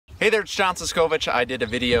Hey there, it's John Siskovich. I did a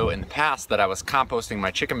video in the past that I was composting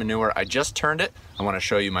my chicken manure. I just turned it. I want to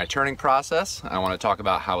show you my turning process. I want to talk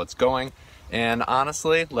about how it's going. And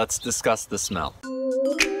honestly, let's discuss the smell.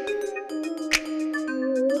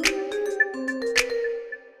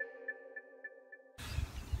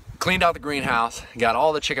 Cleaned out the greenhouse, got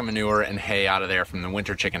all the chicken manure and hay out of there from the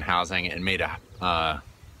winter chicken housing, and made a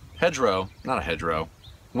hedgerow, not a hedgerow,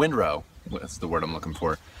 windrow, that's the word I'm looking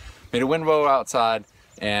for. Made a windrow outside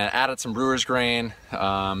and added some brewer's grain,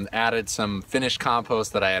 added some finished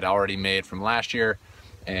compost that I had already made from last year,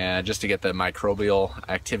 and just to get the microbial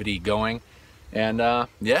activity going. And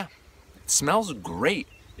yeah, it smells great.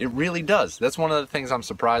 It really does. That's one of the things I'm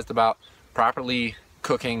surprised about. Properly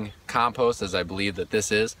cooking compost, as I believe that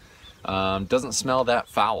this is, doesn't smell that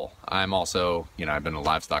foul. I'm also, I've been a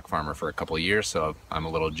livestock farmer for a couple of years, so I'm a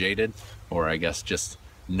little jaded, or I guess just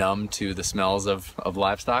numb to the smells of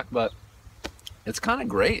livestock, but it's kind of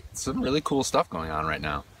great. Some really cool stuff going on right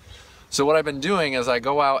now. So what I've been doing is I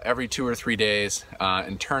go out every 2 or 3 days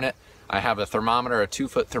and turn it. I have a thermometer, a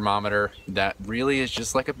 2-foot thermometer that really is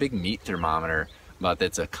just like a big meat thermometer, but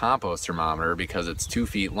it's a compost thermometer because it's 2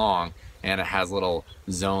 feet long and it has little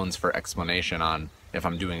zones for explanation on if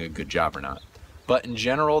I'm doing a good job or not. But in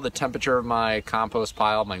general, the temperature of my compost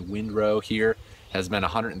pile, my windrow here, has been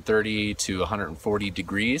 130 to 140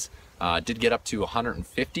 degrees. Did get up to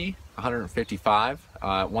 150, 155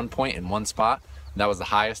 at one point in one spot. That was the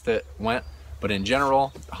highest it went. But in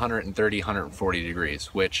general, 130, 140 degrees,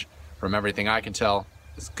 which from everything I can tell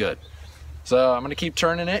is good. So I'm gonna keep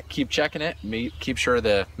turning it, keep checking it, make sure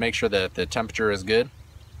that the temperature is good.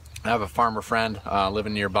 I have a farmer friend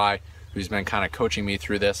living nearby who's been kind of coaching me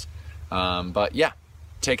through this. But yeah,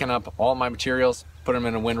 taking up all my materials, put them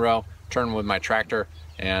in a windrow, turn them with my tractor,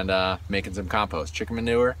 and making some compost. Chicken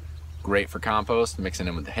manure, great for compost, mixing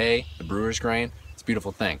in with the hay, the brewer's grain. It's a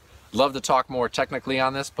beautiful thing. Love to talk more technically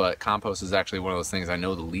on this, but compost is actually one of those things I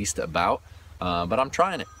know the least about. But I'm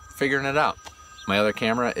trying it, figuring it out. My other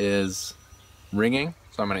camera is ringing,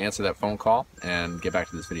 so I'm gonna answer that phone call and get back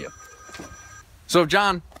to this video. So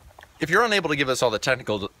John, if you're unable to give us all the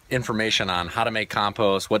technical information on how to make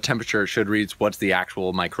compost, what temperature it should reach, what's the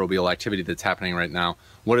actual microbial activity that's happening right now,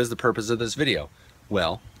 what is the purpose of this video?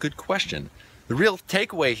 Well, good question. The real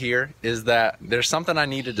takeaway here is that there's something I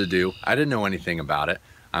needed to do. I didn't know anything about it.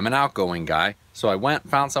 I'm an outgoing guy, so I went,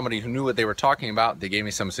 found somebody who knew what they were talking about. They gave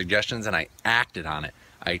me some suggestions and I acted on it.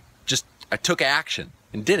 I took action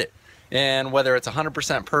and did it. And whether it's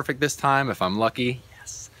 100% perfect this time, if I'm lucky,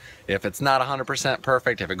 yes. If it's not 100%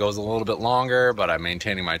 perfect, if it goes a little bit longer, but I'm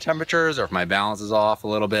maintaining my temperatures, or if my balance is off a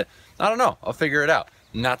little bit, I don't know, I'll figure it out.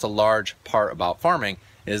 And that's a large part about farming,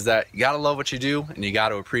 is that you gotta love what you do and you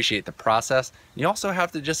gotta appreciate the process. You also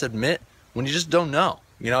have to just admit when you just don't know.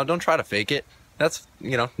 Don't try to fake it. That's,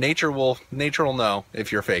 nature will know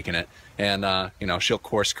if you're faking it, and she'll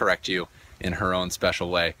course correct you in her own special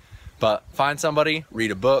way. But find somebody,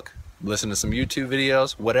 read a book, listen to some YouTube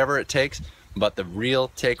videos, whatever it takes. But the real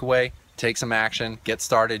takeaway, take some action, get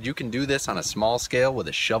started. You can do this on a small scale with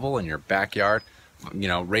a shovel in your backyard.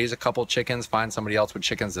 Raise a couple chickens, find somebody else with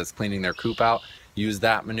chickens that's cleaning their coop out, use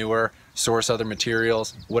that manure, source other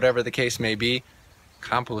materials, whatever the case may be.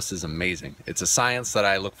 Compost is amazing. It's a science that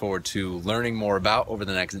I look forward to learning more about over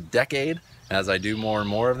the next decade as I do more and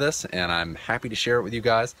more of this, and I'm happy to share it with you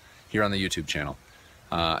guys here on the YouTube channel.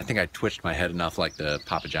 I think I twitched my head enough like the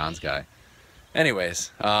Papa John's guy.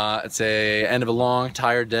 Anyways, it's the end of a long,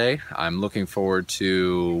 tired day. I'm looking forward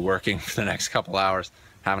to working for the next couple hours,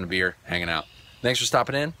 having a beer, hanging out. Thanks for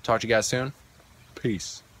stopping in. Talk to you guys soon.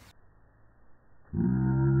 Peace.